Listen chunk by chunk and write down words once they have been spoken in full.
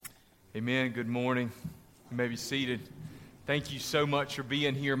Amen. Good morning. You may be seated. Thank you so much for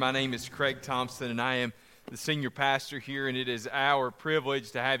being here. My name is Craig Thompson, and I am the senior pastor here, and it is our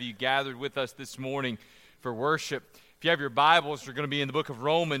privilege to have you gathered with us this morning for worship. If you have your Bibles, we're going to be in the book of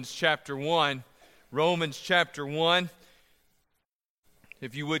Romans chapter 1. Romans chapter 1.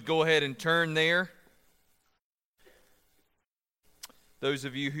 If you would go ahead and turn there. Those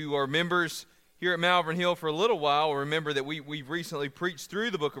of you who are members here at Malvern Hill for a little while, remember that we've recently preached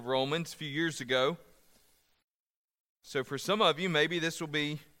through the book of Romans a few years ago. So for some of you, maybe this will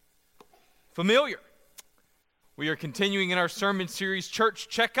be familiar. We are continuing in our sermon series, Church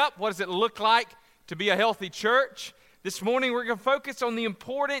Checkup. What does it look like to be a healthy church? This morning we're going to focus on the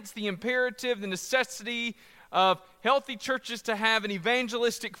importance, the imperative, the necessity of healthy churches to have an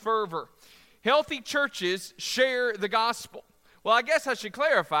evangelistic fervor. Healthy churches share the gospel. Well, I guess I should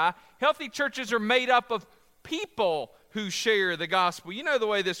clarify, healthy churches are made up of people who share the gospel. You know the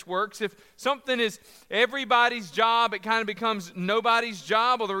way this works. If something is everybody's job, it kind of becomes nobody's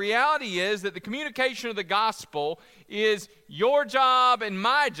job. Well, the reality is that the communication of the gospel is your job and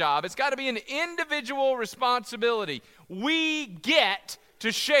my job. It's got to be an individual responsibility. We get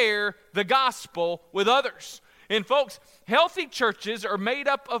to share the gospel with others. And folks, healthy churches are made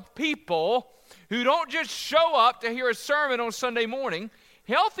up of people who don't just show up to hear a sermon on Sunday morning.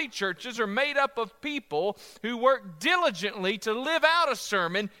 Healthy churches are made up of people who work diligently to live out a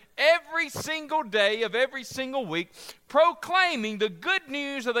sermon every single day of every single week, proclaiming the good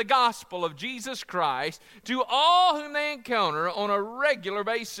news of the gospel of Jesus Christ to all whom they encounter on a regular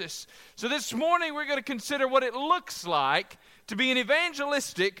basis. So this morning we're going to consider what it looks like to be an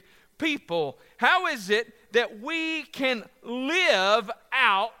evangelistic people. How is it that we can live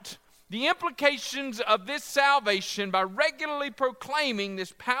out the implications of this salvation by regularly proclaiming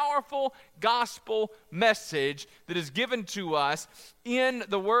this powerful gospel message that is given to us in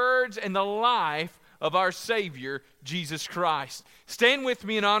the words and the life of our Savior, Jesus Christ? Stand with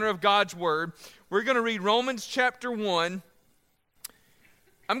me in honor of God's Word. We're going to read Romans chapter 1.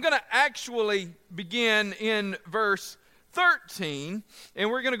 I'm going to actually begin in verse 13, and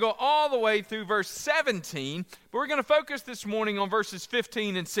we're going to go all the way through verse 17, but we're going to focus this morning on verses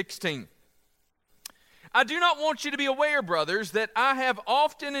 15 and 16. I do not want you to be aware, brothers, that I have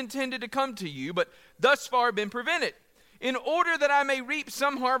often intended to come to you, but thus far been prevented, in order that I may reap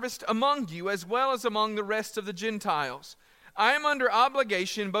some harvest among you as well as among the rest of the Gentiles. I am under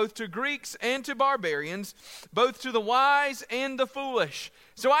obligation both to Greeks and to barbarians, both to the wise and the foolish.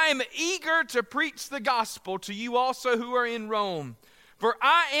 So I am eager to preach the gospel to you also who are in Rome. For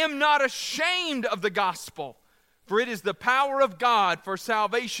I am not ashamed of the gospel, for it is the power of God for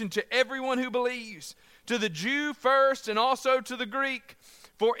salvation to everyone who believes, to the Jew first and also to the Greek.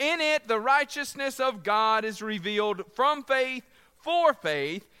 For in it the righteousness of God is revealed from faith for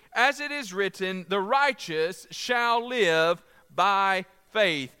faith, as it is written, the righteous shall live by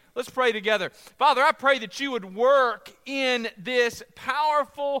faith. Let's pray together. Father, I pray that you would work in this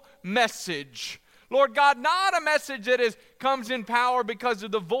powerful message. Lord God, not a message that comes in power because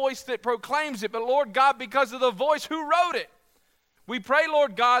of the voice that proclaims it, but Lord God, because of the voice who wrote it. We pray,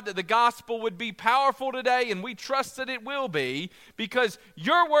 Lord God, that the gospel would be powerful today, and we trust that it will be, because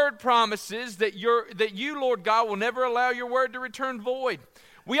your word promises that you, Lord God, will never allow your word to return void.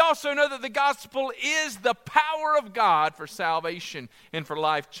 We also know that the gospel is the power of God for salvation and for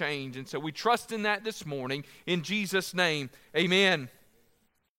life change. And so we trust in that this morning. In Jesus' name, amen.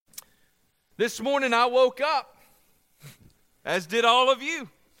 This morning I woke up, as did all of you.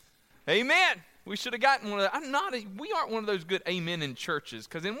 Amen. We should have gotten one of those. We aren't one of those good amen in churches,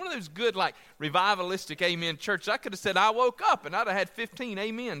 because in one of those good, like, revivalistic amen churches, I could have said, I woke up, and I'd have had 15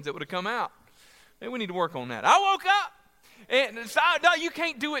 amens that would have come out. Maybe we need to work on that. I woke up. And so, no, you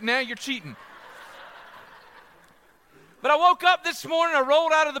can't do it now. You're cheating. But I woke up this morning. I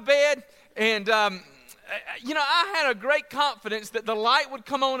rolled out of the bed, and I had a great confidence that the light would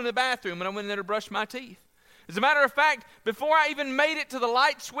come on in the bathroom when I went in there to brush my teeth. As a matter of fact, before I even made it to the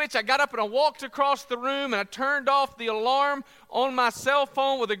light switch, I got up and I walked across the room and I turned off the alarm on my cell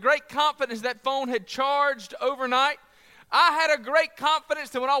phone with a great confidence that phone had charged overnight. I had a great confidence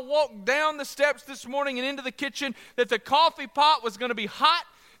that when I walked down the steps this morning and into the kitchen, that the coffee pot was going to be hot,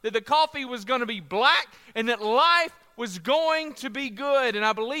 that the coffee was going to be black, and that life was going to be good. And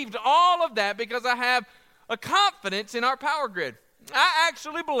I believed all of that because I have a confidence in our power grid. I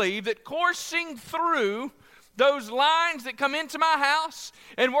actually believe that coursing through those lines that come into my house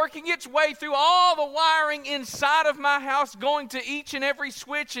and working its way through all the wiring inside of my house, going to each and every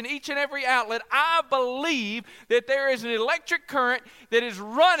switch and each and every outlet, I believe that there is an electric current that is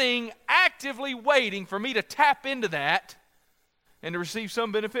running, actively waiting for me to tap into that and to receive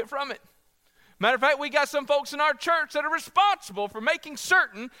some benefit from it. Matter of fact, we got some folks in our church that are responsible for making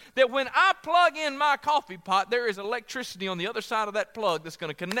certain that when I plug in my coffee pot, there is electricity on the other side of that plug that's going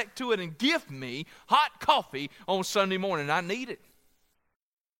to connect to it and give me hot coffee on Sunday morning. I need it.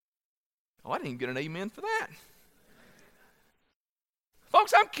 Oh, I didn't even get an amen for that.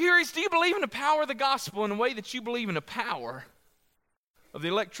 Folks, I'm curious, do you believe in the power of the gospel in the way that you believe in the power of the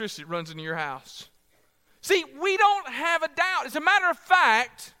electricity that runs into your house? See, we don't have a doubt. As a matter of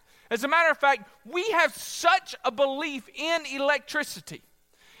fact, we have such a belief in electricity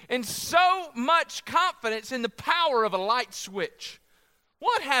and so much confidence in the power of a light switch.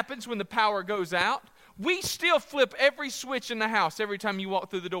 What happens when the power goes out? We still flip every switch in the house every time you walk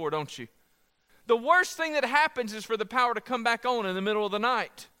through the door, don't you? The worst thing that happens is for the power to come back on in the middle of the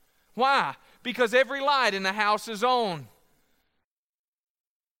night. Why? Because every light in the house is on.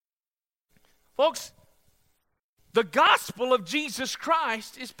 Folks, the gospel of Jesus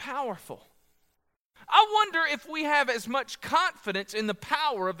Christ is powerful. I wonder if we have as much confidence in the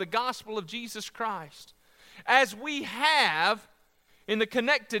power of the gospel of Jesus Christ as we have in the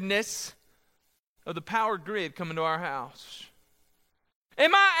connectedness of the power grid coming to our house.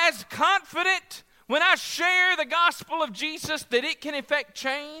 Am I as confident when I share the gospel of Jesus that it can effect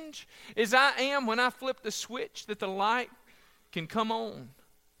change as I am when I flip the switch that the light can come on?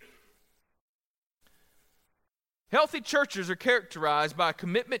 Healthy churches are characterized by a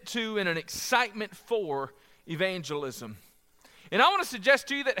commitment to and an excitement for evangelism. And I want to suggest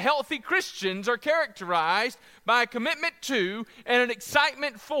to you that healthy Christians are characterized by a commitment to and an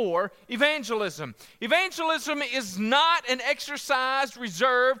excitement for evangelism. Evangelism is not an exercise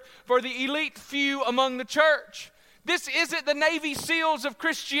reserved for the elite few among the church. This isn't the Navy SEALs of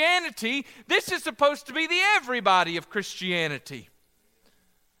Christianity. This is supposed to be the everybody of Christianity.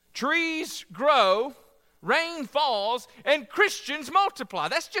 Trees grow, rain falls, and Christians multiply.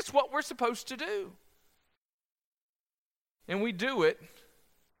 That's just what we're supposed to do. And we do it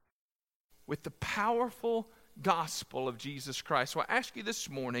with the powerful gospel of Jesus Christ. So I ask you this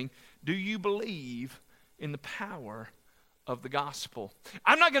morning, do you believe in the power of the gospel?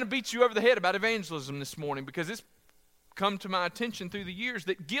 I'm not going to beat you over the head about evangelism this morning because it's come to my attention through the years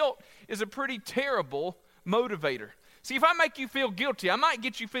that guilt is a pretty terrible motivator. See, if I make you feel guilty, I might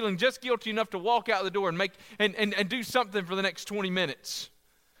get you feeling just guilty enough to walk out the door and make and do something for the next 20 minutes.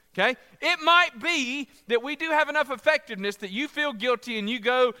 Okay? It might be that we do have enough effectiveness that you feel guilty and you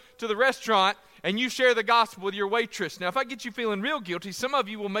go to the restaurant and you share the gospel with your waitress. Now, if I get you feeling real guilty, some of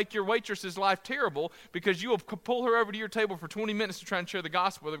you will make your waitress's life terrible because you will pull her over to your table for 20 minutes to try and share the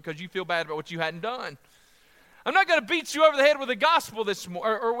gospel with her because you feel bad about what you hadn't done. I'm not going to beat you over the head with the gospel this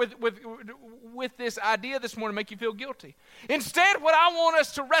morning or with this idea this morning to make you feel guilty. Instead, what I want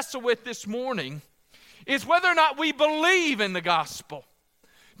us to wrestle with this morning is whether or not we believe in the gospel.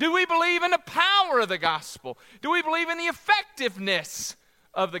 Do we believe in the power of the gospel? Do we believe in the effectiveness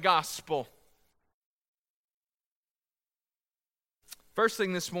of the gospel? First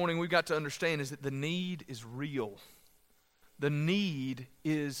thing this morning we've got to understand is that the need is real. The need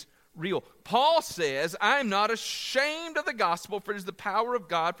is real. Paul says, I am not ashamed of the gospel, for it is the power of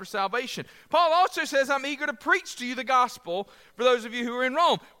God for salvation. Paul also says, I'm eager to preach to you the gospel for those of you who are in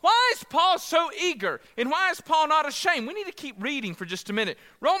Rome. Why is Paul so eager? And why is Paul not ashamed? We need to keep reading for just a minute.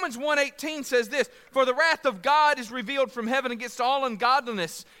 Romans 1:18 says this, for the wrath of God is revealed from heaven against all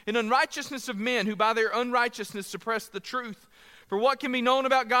ungodliness and unrighteousness of men who by their unrighteousness suppress the truth. For what can be known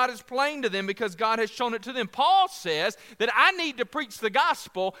about God is plain to them because God has shown it to them. Paul says that I need to preach the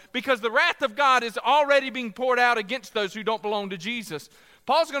gospel because the wrath of God is already being poured out against those who don't belong to Jesus.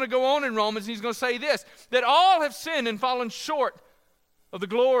 Paul's going to go on in Romans and he's going to say this, that all have sinned and fallen short of the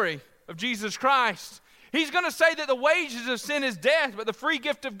glory of Jesus Christ. He's going to say that the wages of sin is death, but the free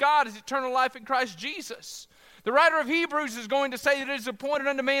gift of God is eternal life in Christ Jesus. The writer of Hebrews is going to say that it is appointed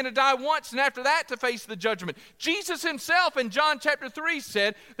unto man to die once and after that to face the judgment. Jesus himself in John chapter 3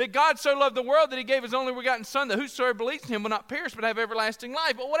 said that God so loved the world that he gave his only begotten Son that whosoever believes in him will not perish but have everlasting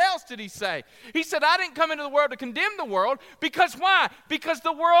life. But what else did he say? He said, I didn't come into the world to condemn the world because why? Because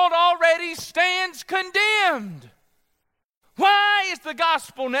the world already stands condemned. Why is the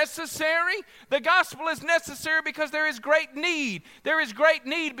gospel necessary? The gospel is necessary because there is great need. There is great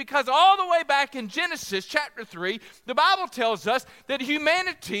need because all the way back in Genesis chapter 3, the Bible tells us that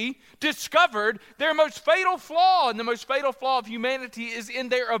humanity discovered their most fatal flaw. And the most fatal flaw of humanity is in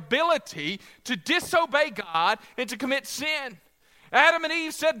their ability to disobey God and to commit sin. Adam and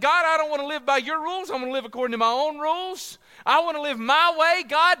Eve said, God, I don't want to live by your rules. I want to live according to my own rules. I want to live my way.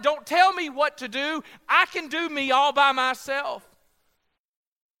 God, don't tell me what to do. I can do me all by myself.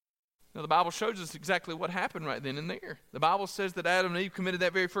 Now, the Bible shows us exactly what happened right then and there. The Bible says that Adam and Eve committed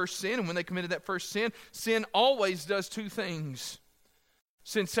that very first sin, and when they committed that first sin, sin always does two things.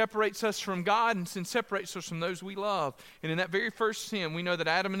 Sin separates us from God, and sin separates us from those we love. And in that very first sin, we know that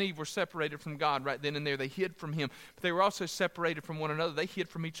Adam and Eve were separated from God right then and there. They hid from Him. But they were also separated from one another. They hid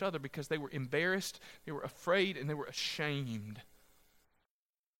from each other because they were embarrassed, they were afraid, and they were ashamed.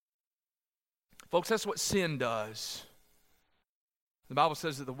 Folks, that's what sin does. The Bible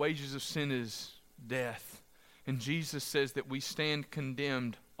says that the wages of sin is death. And Jesus says that we stand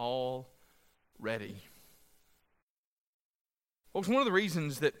condemned already. Folks, one of the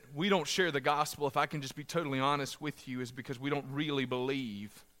reasons that we don't share the gospel, if I can just be totally honest with you, is because we don't really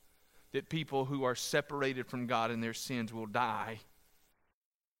believe that people who are separated from God in their sins will die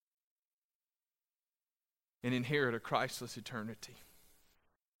and inherit a Christless eternity.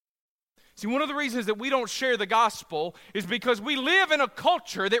 See, one of the reasons that we don't share the gospel is because we live in a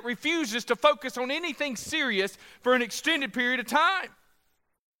culture that refuses to focus on anything serious for an extended period of time.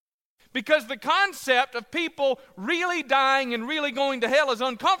 Because the concept of people really dying and really going to hell is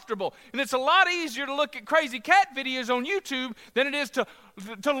uncomfortable. And it's a lot easier to look at crazy cat videos on YouTube than it is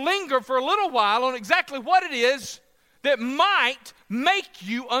to linger for a little while on exactly what it is that might make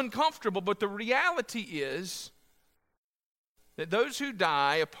you uncomfortable. But the reality is that those who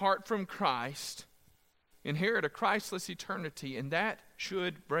die apart from Christ inherit a Christless eternity, and that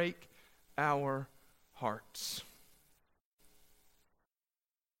should break our hearts.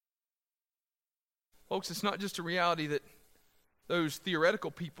 Folks, it's not just a reality that those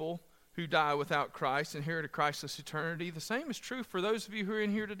theoretical people who die without Christ inherit a Christless eternity. The same is true for those of you who are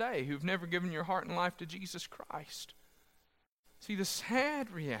in here today who've never given your heart and life to Jesus Christ. See, the sad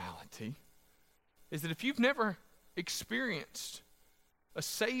reality is that if you've never experienced a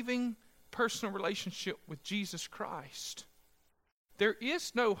saving personal relationship with Jesus Christ, there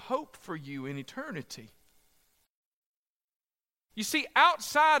is no hope for you in eternity. You see,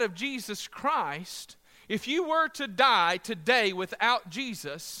 outside of Jesus Christ, if you were to die today without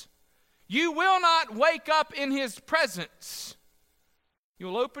Jesus, you will not wake up in His presence.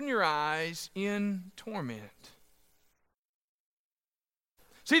 You'll open your eyes in torment.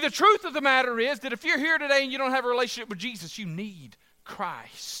 See, the truth of the matter is that if you're here today and you don't have a relationship with Jesus, you need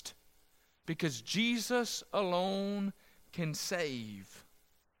Christ. Because Jesus alone can save.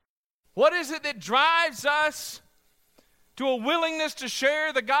 What is it that drives us to a willingness to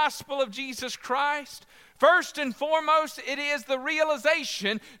share the gospel of Jesus Christ? First and foremost, it is the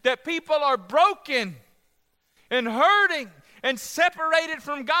realization that people are broken and hurting and separated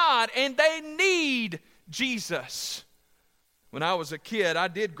from God, and they need Jesus. When I was a kid, I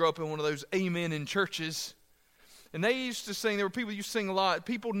did grow up in one of those amen in churches. And they used to sing, there were people who used to sing a lot,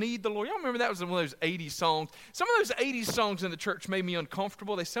 people need the Lord. Y'all remember that was one of those 80s songs? Some of those 80s songs in the church made me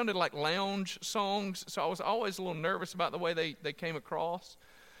uncomfortable. They sounded like lounge songs, so I was always a little nervous about the way they came across.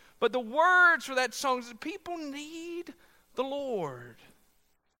 But the words for that song is, people need the Lord.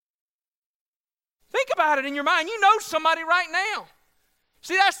 Think about it in your mind. You know somebody right now.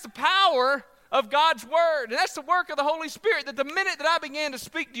 See, that's the power of God's Word. And that's the work of the Holy Spirit, that the minute that I began to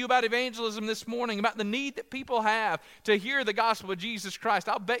speak to you about evangelism this morning, about the need that people have to hear the gospel of Jesus Christ,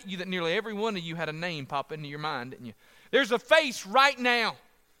 I'll bet you that nearly every one of you had a name pop into your mind, didn't you? There's a face right now.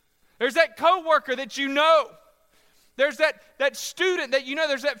 There's that coworker that you know. There's that student that you know.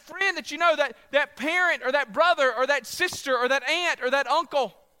 There's that friend that you know, that parent or that brother or that sister or that aunt or that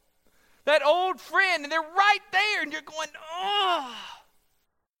uncle, that old friend, and they're right there, and you're going, oh.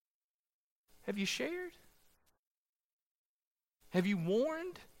 Have you shared? Have you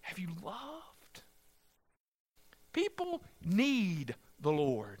warned? Have you loved? People need the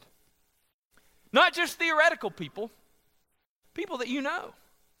Lord. Not just theoretical people, people that you know.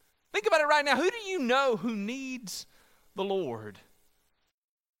 Think about it right now. Who do you know who needs the Lord?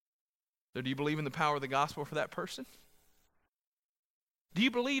 So do you believe in the power of the gospel for that person? Do you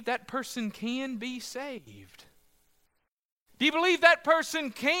believe that person can be saved? Do you believe that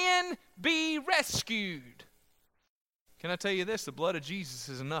person can be rescued? Can I tell you this? The blood of Jesus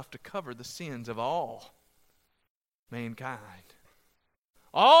is enough to cover the sins of all mankind.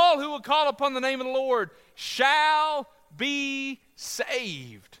 All who will call upon the name of the Lord shall be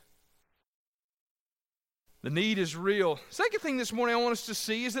saved. The need is real. Second thing this morning I want us to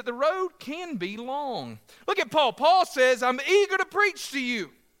see is that the road can be long. Look at Paul. Paul says, I'm eager to preach to you.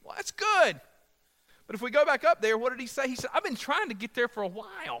 Well, that's good. But if we go back up there, what did he say? He said, I've been trying to get there for a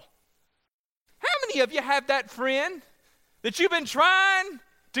while. How many of you have that friend that you've been trying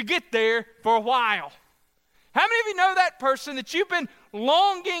to get there for a while? How many of you know that person that you've been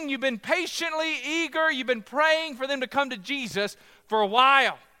longing, you've been patiently eager, you've been praying for them to come to Jesus for a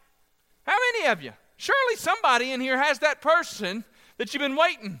while? How many of you? Surely somebody in here has that person that you've been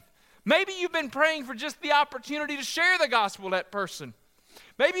waiting. Maybe you've been praying for just the opportunity to share the gospel with that person.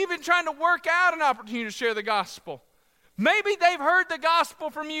 Maybe you've been trying to work out an opportunity to share the gospel. Maybe they've heard the gospel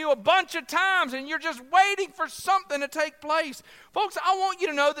from you a bunch of times and you're just waiting for something to take place. Folks, I want you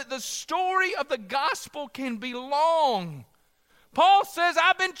to know that the story of the gospel can be long. Paul says,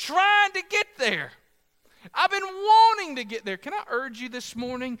 I've been trying to get there. I've been wanting to get there. Can I urge you this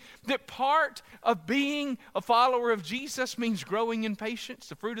morning that part of being a follower of Jesus means growing in patience?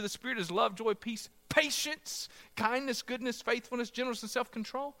 The fruit of the Spirit is love, joy, peace, patience, kindness, goodness, faithfulness, gentleness, and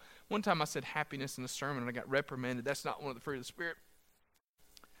self-control. One time I said happiness in a sermon and I got reprimanded. That's not one of the fruit of the Spirit.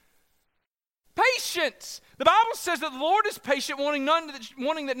 Patience. The Bible says that the Lord is patient, wanting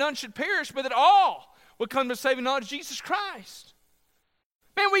that none should perish, but that all would come to saving knowledge of Jesus Christ.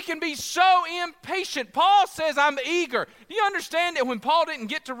 Man, we can be so impatient. Paul says, I'm eager. Do you understand that when Paul didn't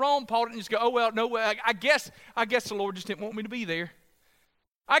get to Rome, Paul didn't just go, oh, well, no way. I guess the Lord just didn't want me to be there.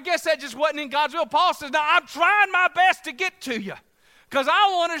 I guess that just wasn't in God's will. Paul says, no, I'm trying my best to get to you because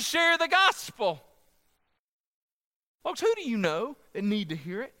I want to share the gospel. Folks, who do you know that need to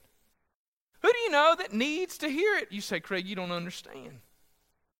hear it? Who do you know that needs to hear it? You say, Craig, you don't understand.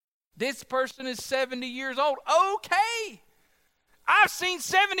 This person is 70 years old. Okay. I've seen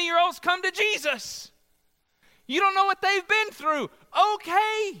 70-year-olds come to Jesus. You don't know what they've been through.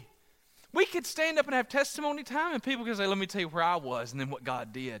 Okay. We could stand up and have testimony time, and people can say, let me tell you where I was and then what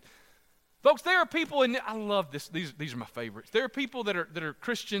God did. Folks, there are people, and I love this. These are my favorites. There are people that are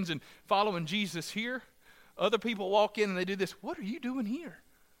Christians and following Jesus here. Other people walk in and they do this. What are you doing here?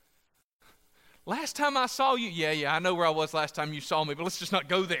 Last time I saw you, yeah, I know where I was last time you saw me, but let's just not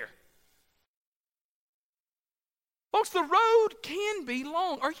go there. Folks, the road can be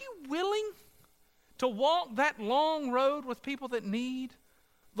long. Are you willing to walk that long road with people that need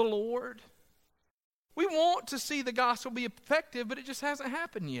the Lord? We want to see the gospel be effective, but it just hasn't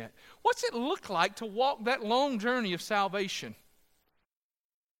happened yet. What's it look like to walk that long journey of salvation?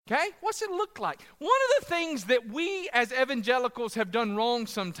 Okay? What's it look like? One of the things that we as evangelicals have done wrong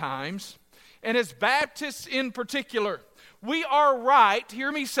sometimes, and as Baptists in particular, we are right,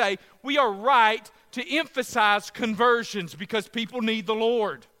 hear me say, we are right to emphasize conversions because people need the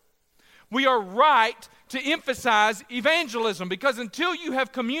Lord. We are right to emphasize evangelism because until you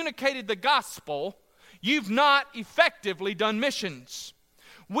have communicated the gospel, you've not effectively done missions.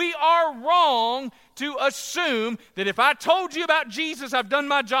 We are wrong to assume that if I told you about Jesus, I've done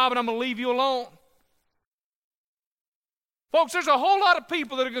my job and I'm going to leave you alone. Folks, there's a whole lot of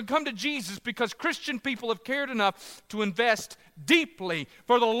people that are going to come to Jesus because Christian people have cared enough to invest deeply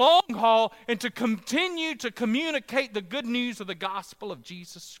for the long haul and to continue to communicate the good news of the gospel of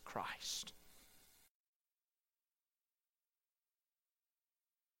Jesus Christ.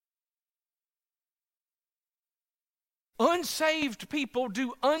 Unsaved people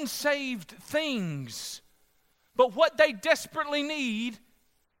do unsaved things, but what they desperately need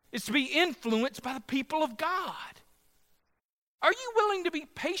is to be influenced by the people of God. Are you willing to be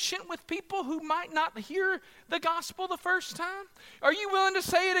patient with people who might not hear the gospel the first time? Are you willing to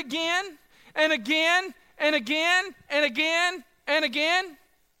say it again and again and again and again and again?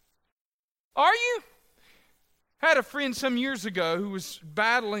 Are you? I had a friend some years ago who was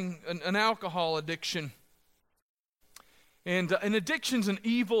battling an alcohol addiction. And an addiction's an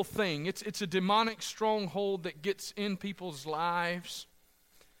evil thing. It's a demonic stronghold that gets in people's lives.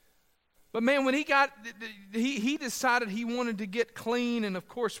 But man, when he decided he wanted to get clean, and of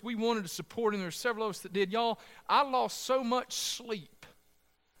course we wanted to support him. There were several of us that did. Y'all, I lost so much sleep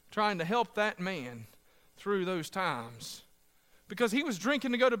trying to help that man through those times because he was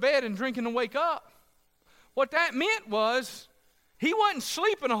drinking to go to bed and drinking to wake up. What that meant was he wasn't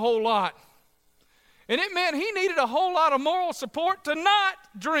sleeping a whole lot. And it meant he needed a whole lot of moral support to not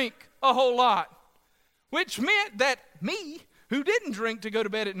drink a whole lot, which meant that me, who didn't drink to go to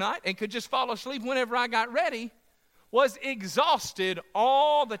bed at night and could just fall asleep whenever I got ready, was exhausted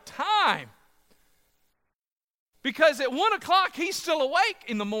all the time. Because at 1 o'clock, he's still awake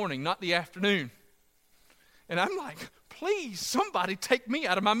in the morning, not the afternoon. And I'm like, please, somebody take me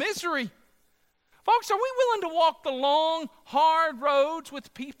out of my misery. Folks, are we willing to walk the long, hard roads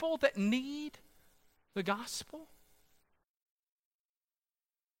with people that need the gospel?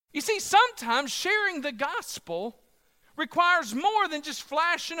 You see, sometimes sharing the gospel requires more than just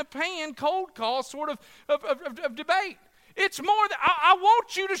flash in a pan, cold call sort of debate. It's more that I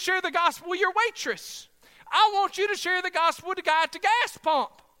want you to share the gospel with your waitress. I want you to share the gospel with the guy at the gas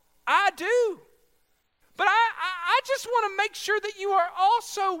pump. I do. But I just want to make sure that you are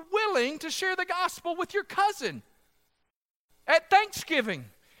also willing to share the gospel with your cousin at Thanksgiving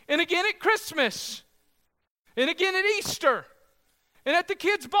and again at Christmas, and again at Easter, and at the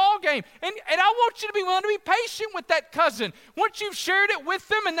kids' ball game. And I want you to be willing to be patient with that cousin. Once you've shared it with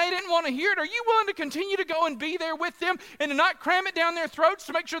them and they didn't want to hear it, are you willing to continue to go and be there with them and to not cram it down their throats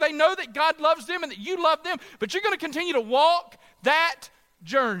to make sure they know that God loves them and that you love them, but you're going to continue to walk that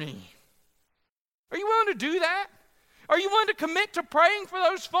journey? Are you willing to do that? Are you willing to commit to praying for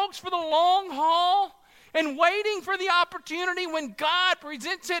those folks for the long haul and waiting for the opportunity when God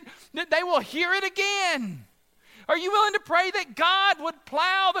presents it that they will hear it again? Are you willing to pray that God would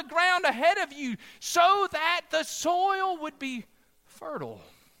plow the ground ahead of you so that the soil would be fertile?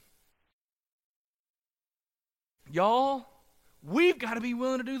 Y'all, we've got to be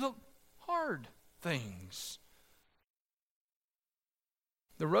willing to do the hard things.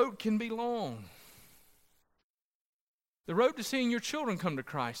 The road can be long. The road to seeing your children come to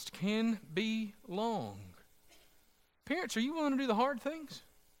Christ can be long. Parents, are you willing to do the hard things?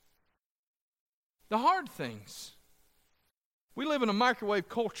 The hard things. We live in a microwave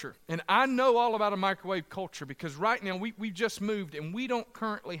culture, and I know all about a microwave culture because right now we've just moved and we don't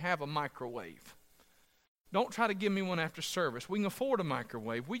currently have a microwave. Don't try to give me one after service. We can afford a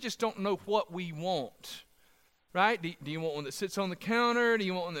microwave. We just don't know what we want, right? Do you want one that sits on the counter? Do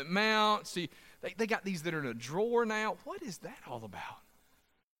you want one that mounts? They got these that are in a drawer now. What is that all about?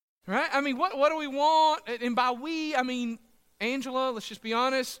 Right? I mean, what do we want? And by we, I mean Angela, let's just be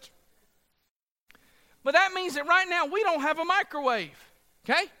honest. But that means that right now we don't have a microwave,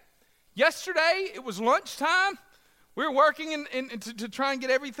 okay? Yesterday, it was lunchtime. We were working to try and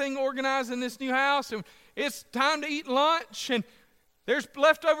get everything organized in this new house, and it's time to eat lunch, and there's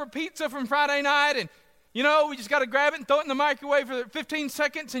leftover pizza from Friday night, and, you know, we just got to grab it and throw it in the microwave for 15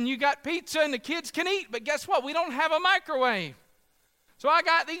 seconds, and you got pizza, and the kids can eat. But guess what? We don't have a microwave. So I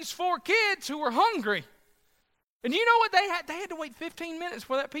got these 4 kids who were hungry. And you know what they had? They had to wait 15 minutes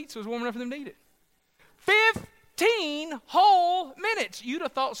before that pizza was warm enough for them to eat it. 15 whole minutes. You'd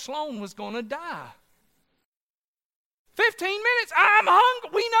have thought Sloan was going to die. 15 minutes. I'm hungry.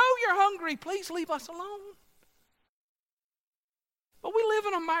 We know you're hungry. Please leave us alone. But we live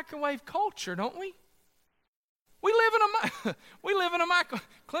in a microwave culture, don't we? We live in a microwave.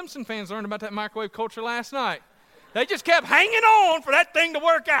 Clemson fans learned about that microwave culture last night. They just kept hanging on for that thing to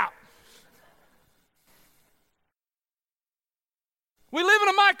work out. We live in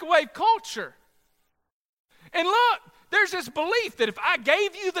a microwave culture. And look, there's this belief that if I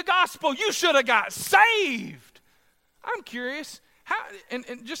gave you the gospel, you should have got saved. I'm curious, how, and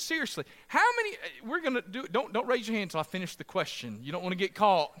just seriously, how many, we're going to do, don't raise your hand until I finish the question. You don't want to get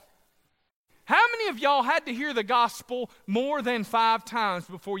caught. How many of y'all had to hear the gospel more than 5 times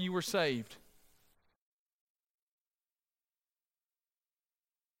before you were saved?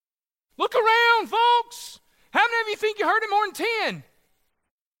 Look around, folks. How many of you think you heard it more than 10?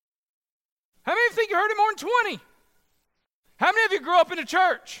 How many of you think you heard it more than 20? How many of you grew up in a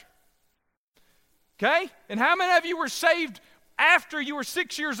church? Okay? And how many of you were saved after you were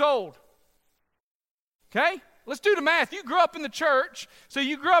 6 years old? Okay? Let's do the math. You grew up in the church. So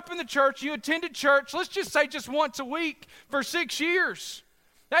you grew up in the church. You attended church, let's just say just once a week for 6 years.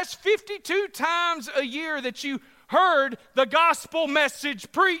 That's 52 times a year that you heard the gospel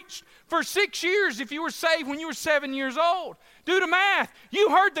message preached. For 6 years if you were saved when you were 7 years old. Do the math. You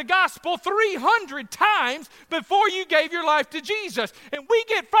heard the gospel 300 times before you gave your life to Jesus. And we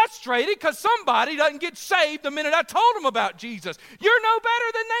get frustrated because somebody doesn't get saved the minute I told them about Jesus. You're no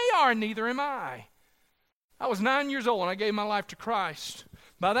better than they are, and neither am I. I was 9 years old when I gave my life to Christ.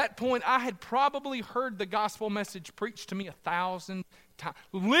 By that point, I had probably heard the gospel message preached to me 1,000 times.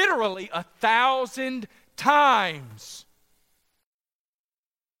 Literally 1,000 times.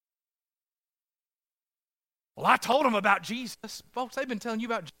 Well, I told them about Jesus. Folks, they've been telling you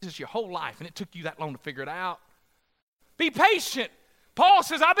about Jesus your whole life, and it took you that long to figure it out. Be patient. Paul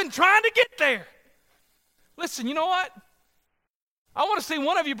says, I've been trying to get there. Listen, you know what? I want to see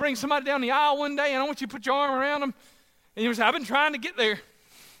one of you bring somebody down the aisle one day, and I want you to put your arm around them, and you say, I've been trying to get there.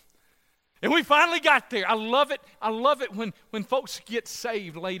 And we finally got there. I love it. I love it when folks get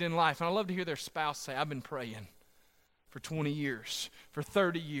saved late in life, and I love to hear their spouse say, I've been praying for 20 years, for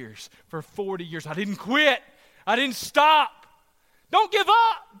 30 years, for 40 years. I didn't quit. I didn't stop. Don't give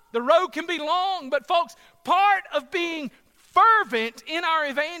up. The road can be long, but folks, part of being fervent in our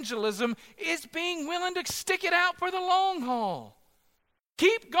evangelism is being willing to stick it out for the long haul.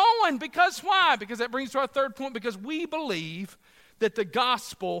 Keep going, because why? Because that brings to our third point, because we believe that the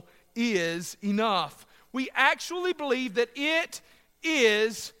gospel is enough. We actually believe that it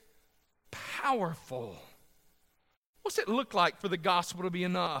is powerful. What's it look like for the gospel to be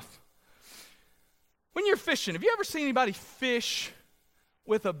enough? When you're fishing, have you ever seen anybody fish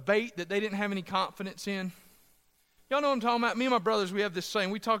with a bait that they didn't have any confidence in? Y'all know what I'm talking about? Me and my brothers, we have this saying.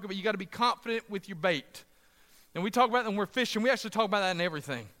 We talk about you got to be confident with your bait. And we talk about that when we're fishing. We actually talk about that in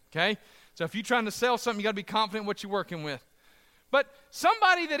everything, okay? So if you're trying to sell something, you got to be confident in what you're working with. But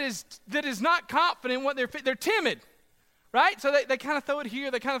somebody that is not confident in what they're timid, right? So they kind of throw it here,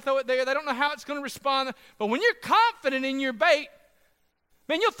 they kind of throw it there. They don't know how it's going to respond. But when you're confident in your bait,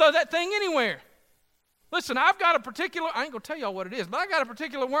 man, you'll throw that thing anywhere. Listen, I've got a particular, I ain't going to tell y'all what it is, but I got a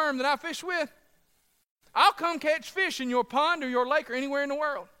particular worm that I fish with. I'll come catch fish in your pond or your lake or anywhere in the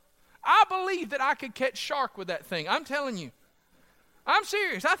world. I believe that I could catch shark with that thing. I'm telling you. I'm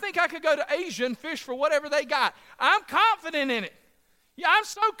serious. I think I could go to Asia and fish for whatever they got. I'm confident in it. Yeah, I'm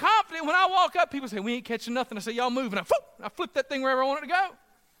so confident when I walk up, people say, we ain't catching nothing. I say, y'all move. And I flip that thing wherever I want it to go.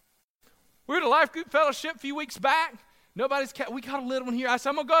 We were at a life group fellowship a few weeks back. We caught a little one here. I said,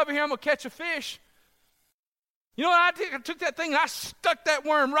 I'm going to go over here. I'm going to catch a fish. You know what I did? I took that thing and I stuck that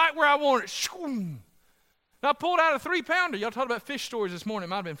worm right where I wanted it. And I pulled out a 3-pounder. Y'all talked about fish stories this morning. It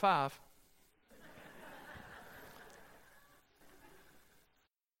might have been 5.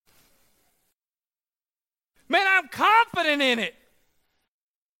 Man, I'm confident in it.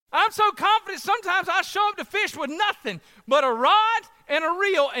 I'm so confident sometimes I show up to fish with nothing but a rod and a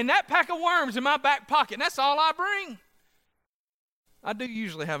reel and that pack of worms in my back pocket, and that's all I bring. I do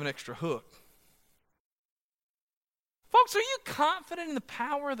usually have an extra hook. Folks, are you confident in the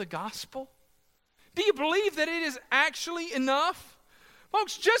power of the gospel? Do you believe that it is actually enough?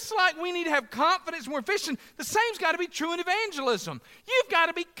 Folks, just like we need to have confidence when we're fishing, the same's got to be true in evangelism. You've got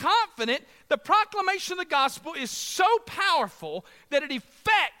to be confident the proclamation of the gospel is so powerful that it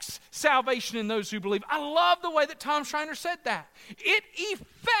affects salvation in those who believe. I love the way that Tom Schreiner said that. It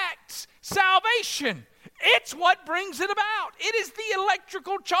affects salvation. It's what brings it about. It is the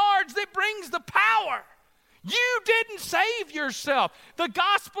electrical charge that brings the power. You didn't save yourself. The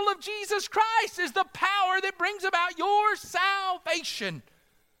gospel of Jesus Christ is the power that brings about your salvation.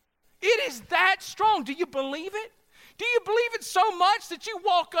 It is that strong. Do you believe it? Do you believe it so much that you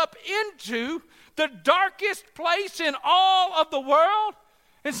walk up into the darkest place in all of the world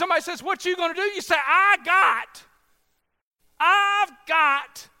and somebody says, what you going to do? You say, I've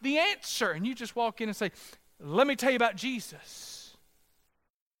got the answer. And you just walk in and say, let me tell you about Jesus.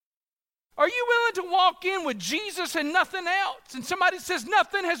 Are you willing to walk in with Jesus and nothing else? And somebody says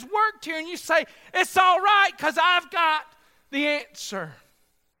nothing has worked here, and you say, it's all right because I've got the answer.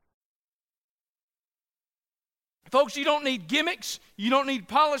 Folks, you don't need gimmicks. You don't need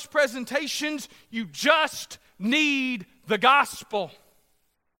polished presentations. You just need the gospel.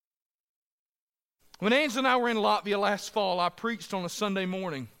 When Angela and I were in Latvia last fall, I preached on a Sunday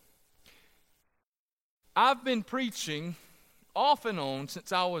morning. I've been preaching off and on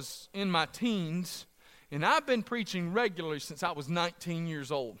since I was in my teens, and I've been preaching regularly since I was 19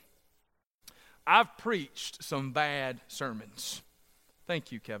 years old. I've preached some bad sermons.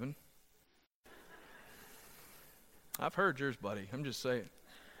 Thank you, Kevin. I've heard yours, buddy. I'm just saying.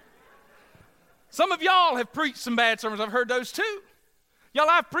 Some of y'all have preached some bad sermons. I've heard those too. Y'all,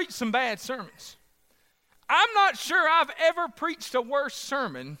 I've preached some bad sermons. I'm not sure I've ever preached a worse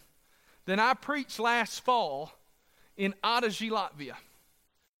sermon than I preached last fall in Adaži, Latvia.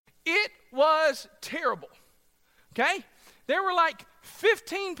 It was terrible. Okay? There were like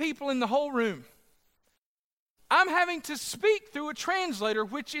 15 people in the whole room. I'm having to speak through a translator,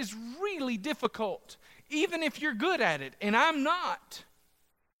 which is really difficult, even if you're good at it, and I'm not.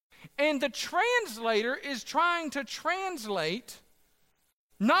 And the translator is trying to translate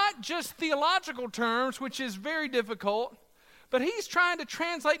not just theological terms, which is very difficult, but he's trying to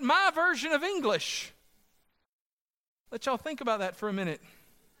translate my version of English. Let y'all think about that for a minute.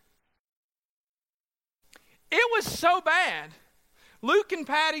 It was so bad. Luke and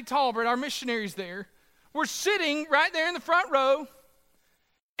Patty Talbert, our missionaries there, were sitting right there in the front row,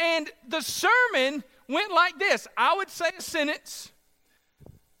 and the sermon went like this. I would say a sentence.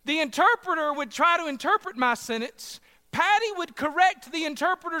 The interpreter would try to interpret my sentence. Patty would correct the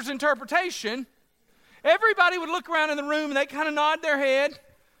interpreter's interpretation. Everybody would look around in the room, and they kind of nod their head.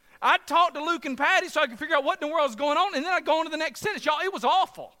 I'd talk to Luke and Patty so I could figure out what in the world is going on, and then I'd go on to the next sentence. Y'all, it was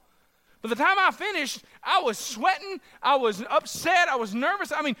awful. By the time I finished, I was sweating, I was upset, I was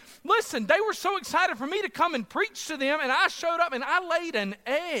nervous. I mean, listen, they were so excited for me to come and preach to them, and I showed up and I laid an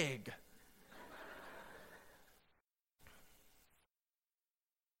egg.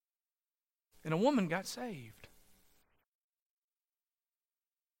 And a woman got saved.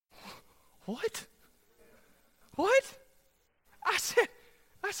 What? I said,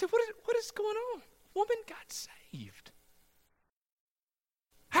 what is going on? Woman got saved.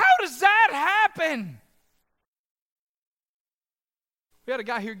 How does that happen? We had a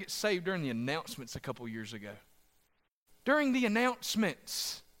guy here get saved during the announcements a couple years ago. During the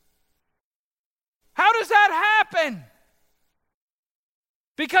announcements. How does that happen?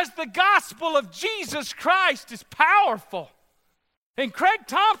 Because the gospel of Jesus Christ is powerful. And Craig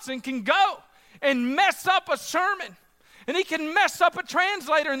Thompson can go and mess up a sermon. And he can mess up a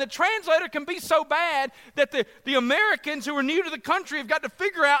translator. And the translator can be so bad that the Americans who are new to the country have got to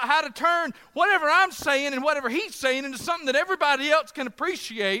figure out how to turn whatever I'm saying and whatever he's saying into something that everybody else can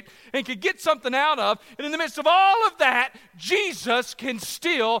appreciate and can get something out of. And in the midst of all of that, Jesus can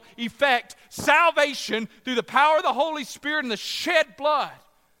still effect salvation through the power of the Holy Spirit and the shed blood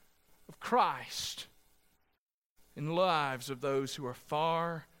of Christ in the lives of those who are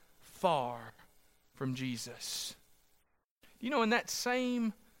far, far from Jesus. You know, in that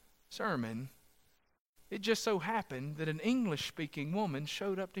same sermon, it just so happened that an English-speaking woman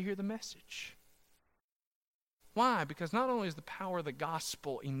showed up to hear the message. Why? Because not only is the power of the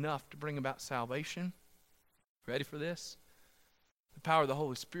gospel enough to bring about salvation, ready for this? The power of the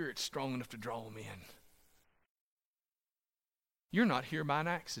Holy Spirit is strong enough to draw them in. You're not here by an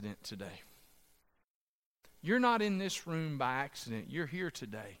accident today. You're not in this room by accident. You're here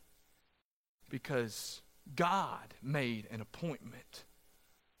today because God made an appointment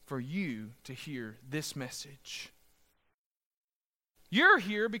for you to hear this message. You're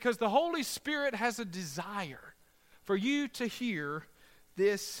here because the Holy Spirit has a desire for you to hear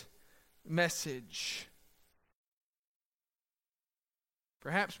this message.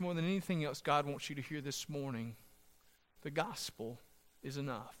 Perhaps more than anything else, God wants you to hear this morning, the gospel is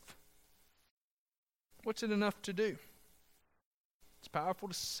enough. What's it enough to do? It's powerful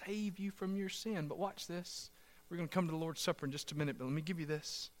to save you from your sin. But watch this. We're going to come to the Lord's Supper in just a minute, but let me give you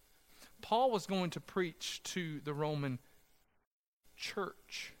this. Paul was going to preach to the Roman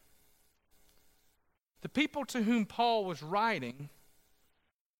church. The people to whom Paul was writing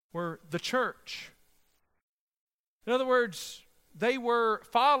were the church. In other words, they were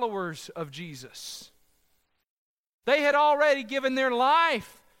followers of Jesus. They had already given their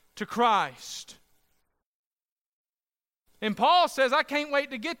life to Christ. And Paul says, I can't wait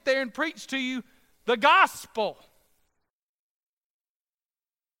to get there and preach to you the gospel.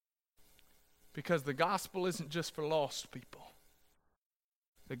 Because the gospel isn't just for lost people.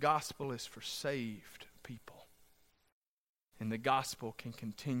 The gospel is for saved people. And the gospel can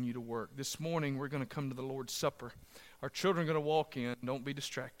continue to work. This morning we're going to come to the Lord's Supper. Our children are going to walk in. Don't be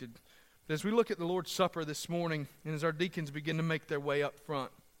distracted. But as we look at the Lord's Supper this morning, and as our deacons begin to make their way up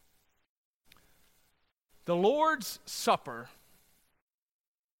front, the Lord's Supper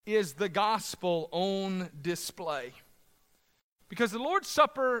is the gospel on display. Because the Lord's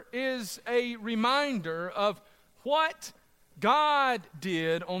Supper is a reminder of what God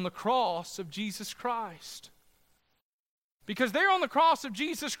did on the cross of Jesus Christ. Because there on the cross of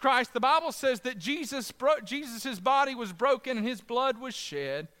Jesus Christ, the Bible says that Jesus' body was broken and his blood was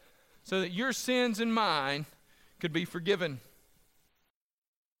shed so that your sins and mine could be forgiven.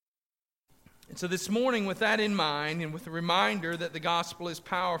 And so this morning, with that in mind, and with the reminder that the gospel is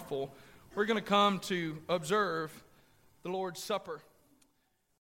powerful, we're going to come to observe the Lord's Supper.